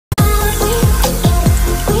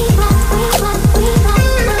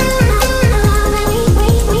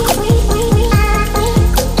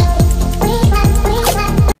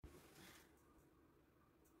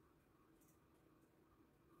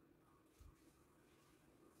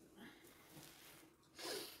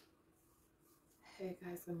Hey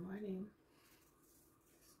guys, good morning.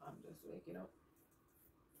 I'm just waking up.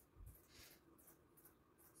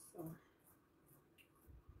 So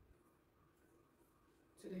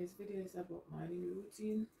today's video is about morning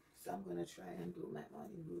routine. So I'm gonna try and do my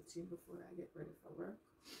morning routine before I get ready for work.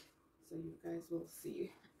 So you guys will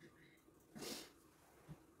see.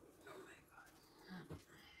 Oh my god.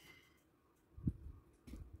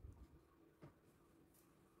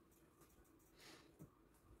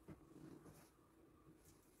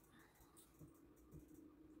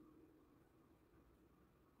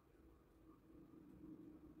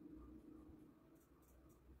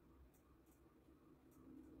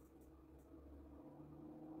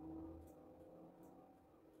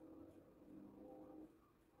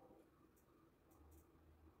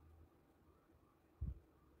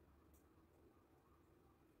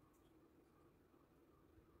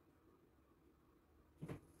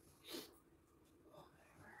 Oh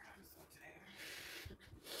my god, I'm so tired.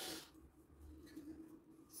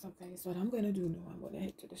 So guys, what I'm gonna do now, I'm gonna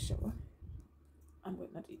head to the shower. I'm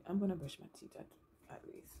gonna brush my teeth at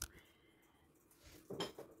least.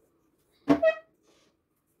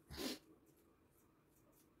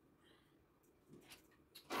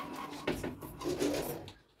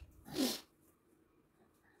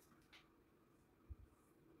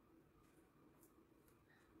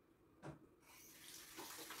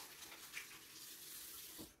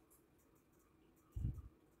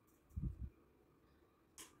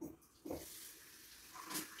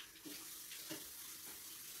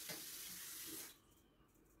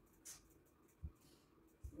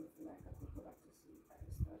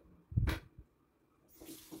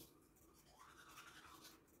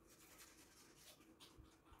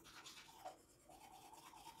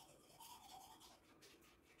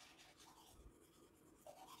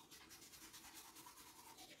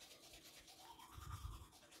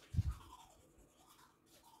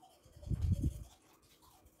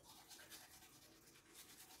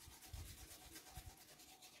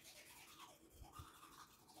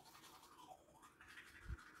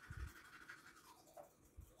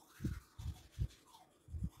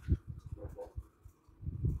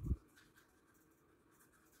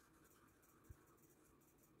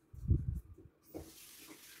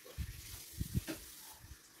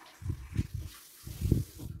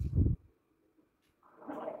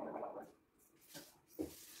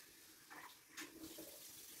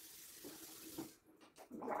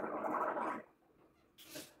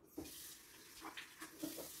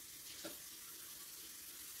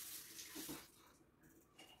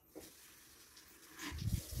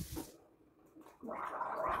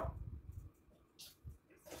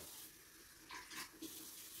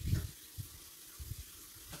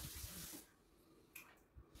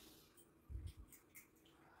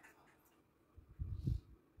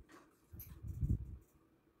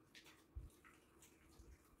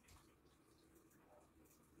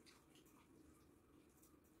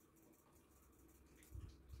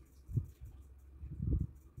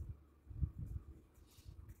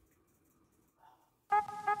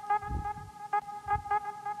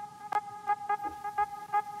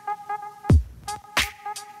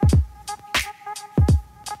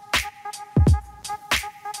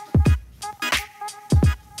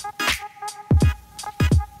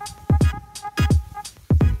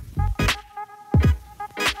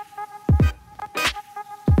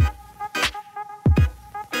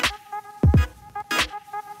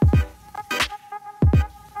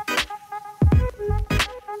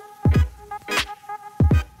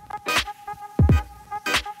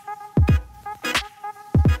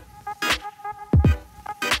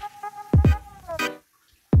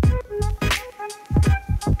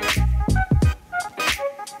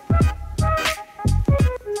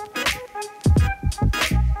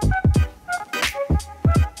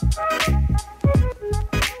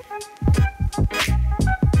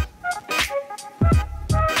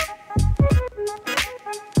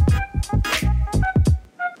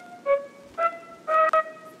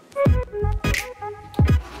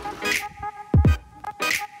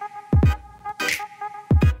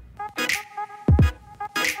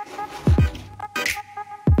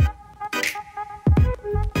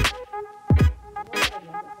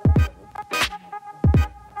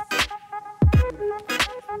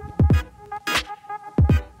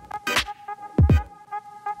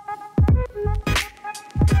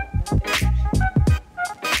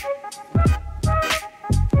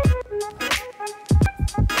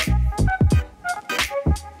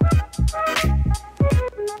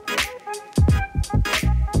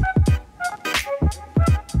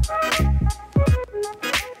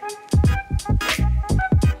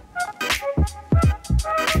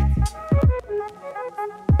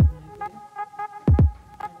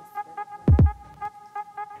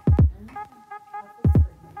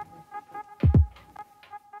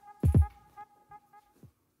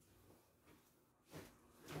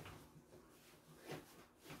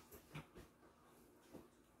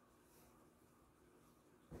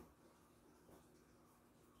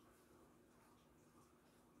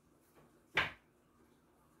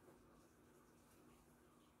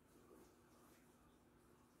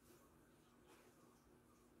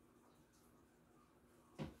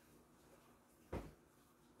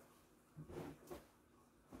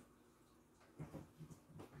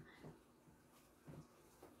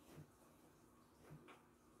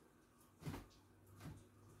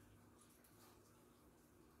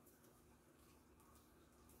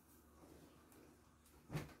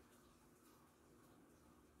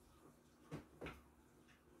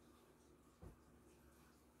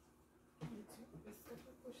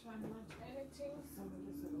 try and match anything, so I'm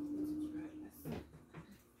just gonna put it right this.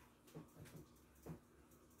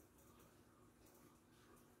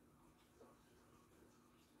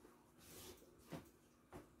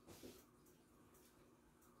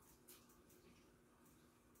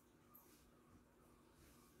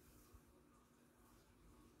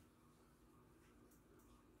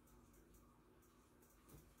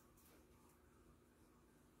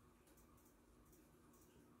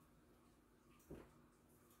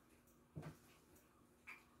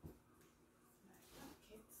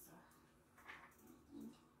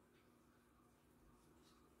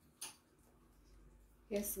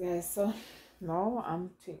 Yes guys, so now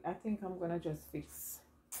I think I'm gonna just fix,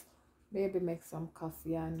 maybe make some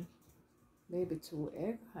coffee and maybe 2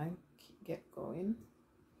 eggs and get going.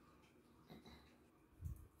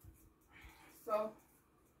 So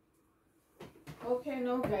okay,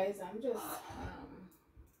 now guys, I'm just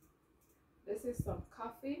this is some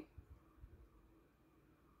coffee.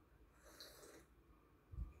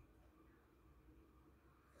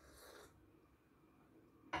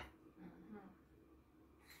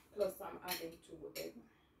 Plus I'm adding 2 eggs.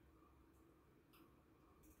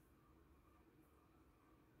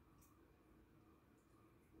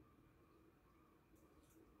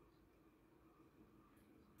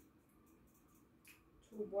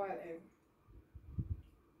 Two boiled eggs.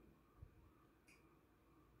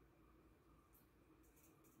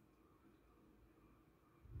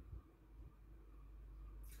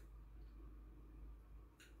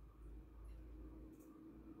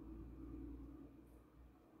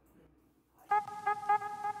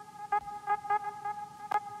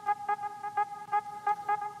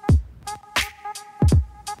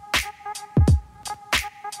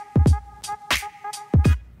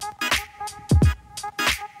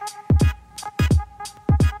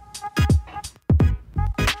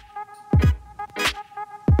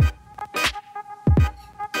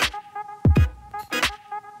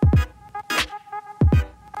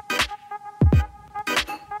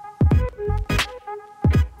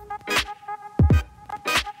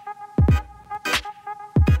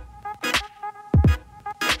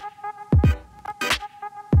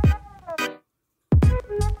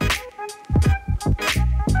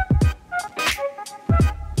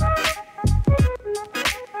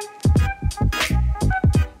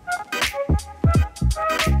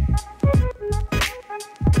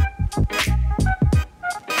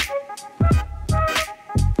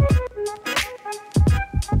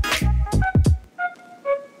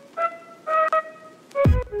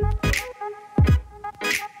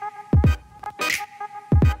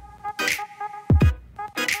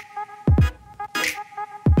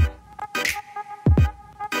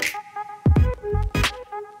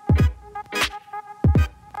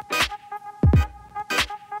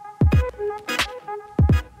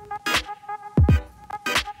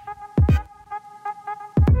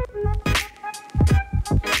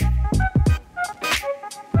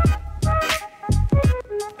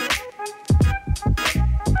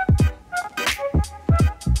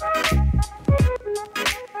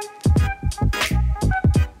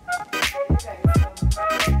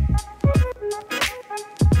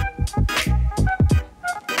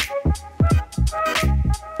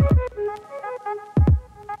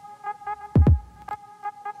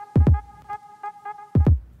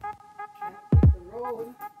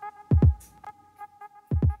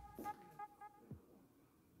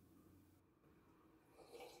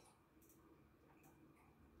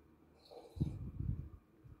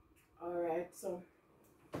 Alright, so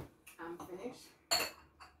I'm finished.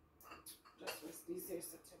 Just rest these here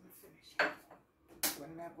so I'm finished. When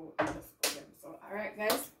I go, just put them. So alright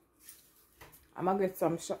guys, I'm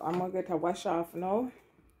gonna get a wash off now.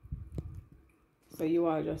 So you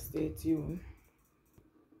all just stay tuned.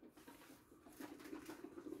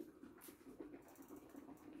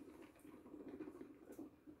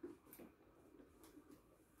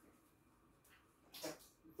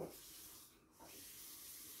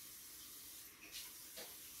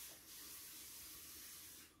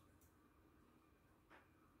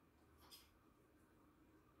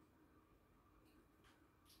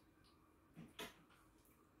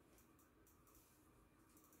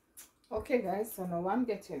 Okay guys, so now I'm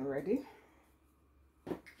getting ready.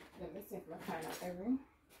 Let me see if I find out everything.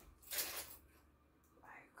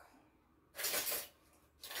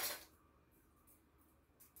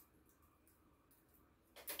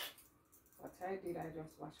 What I did, I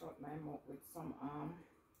just wash out my mouth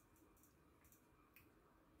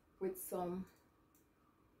with some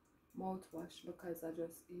mouthwash because I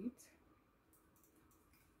just eat.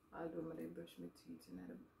 Although I did brush my teeth in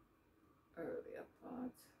the earlier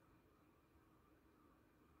part.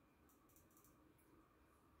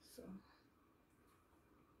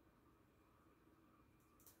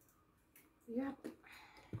 Yep.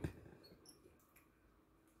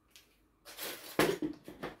 Let's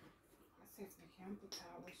see if I can put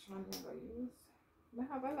out which one I'm going to use.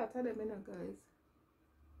 I have a lot of them in there, guys.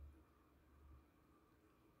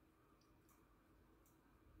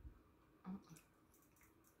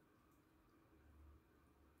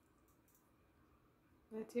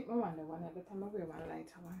 I take my one every time I wear one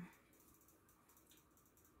lighter one.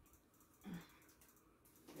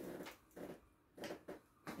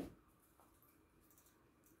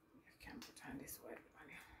 I can put on this white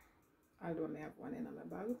one. Although I have one in my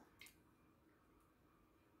bag.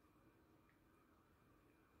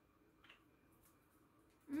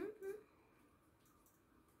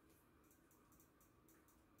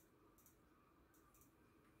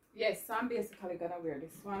 Yes, so I'm basically gonna wear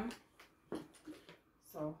this one.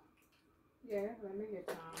 So yeah, let me get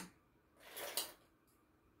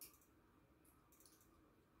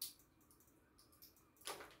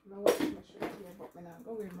my watch. I should have here, but I'm not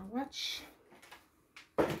go wear my watch.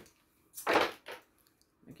 Let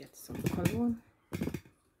me get some cologne.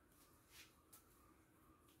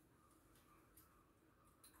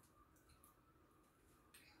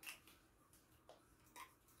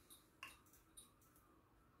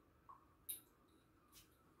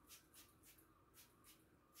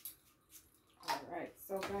 Alright,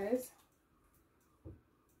 so guys,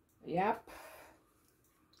 yep,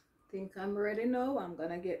 think I'm ready now. I'm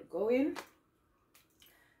gonna get going.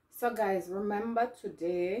 So guys, remember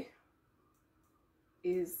today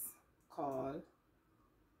is called,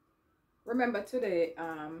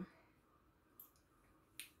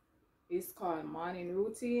 is called morning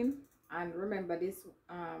routine, and remember this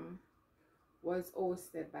was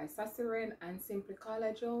hosted by Sassy and simply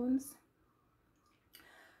Karla Jones,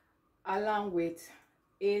 along with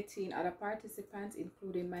 18 other participants,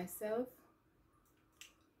 including myself.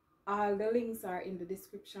 All the links are in the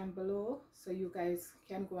description below, so you guys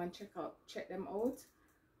can go and check them out.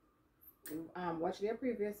 Watch their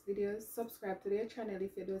previous videos, subscribe to their channel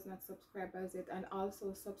if you does not subscribe as yet, and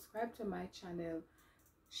also subscribe to my channel,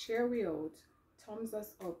 share we out, thumbs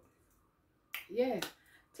us up. Yeah,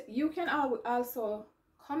 you can also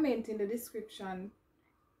comment in the description,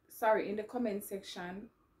 sorry, in the comment section.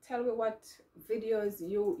 Tell me what videos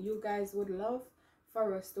you guys would love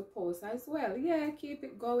for us to post as well. Yeah, keep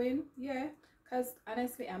it going. Yeah, because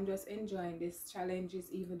honestly I'm just enjoying these challenges,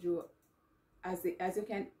 even though as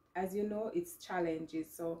you know, it's challenges.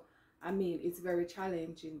 So I mean, it's very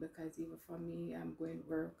challenging because even for me, I'm going to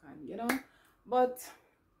work, and you know, but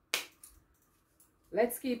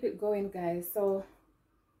let's keep it going, guys. So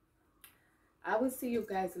I will see you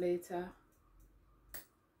guys later.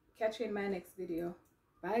 Catch you in my next video.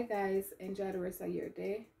 Bye guys, enjoy the rest of your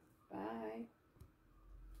day. Bye.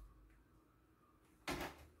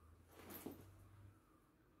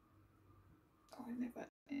 Oh, I never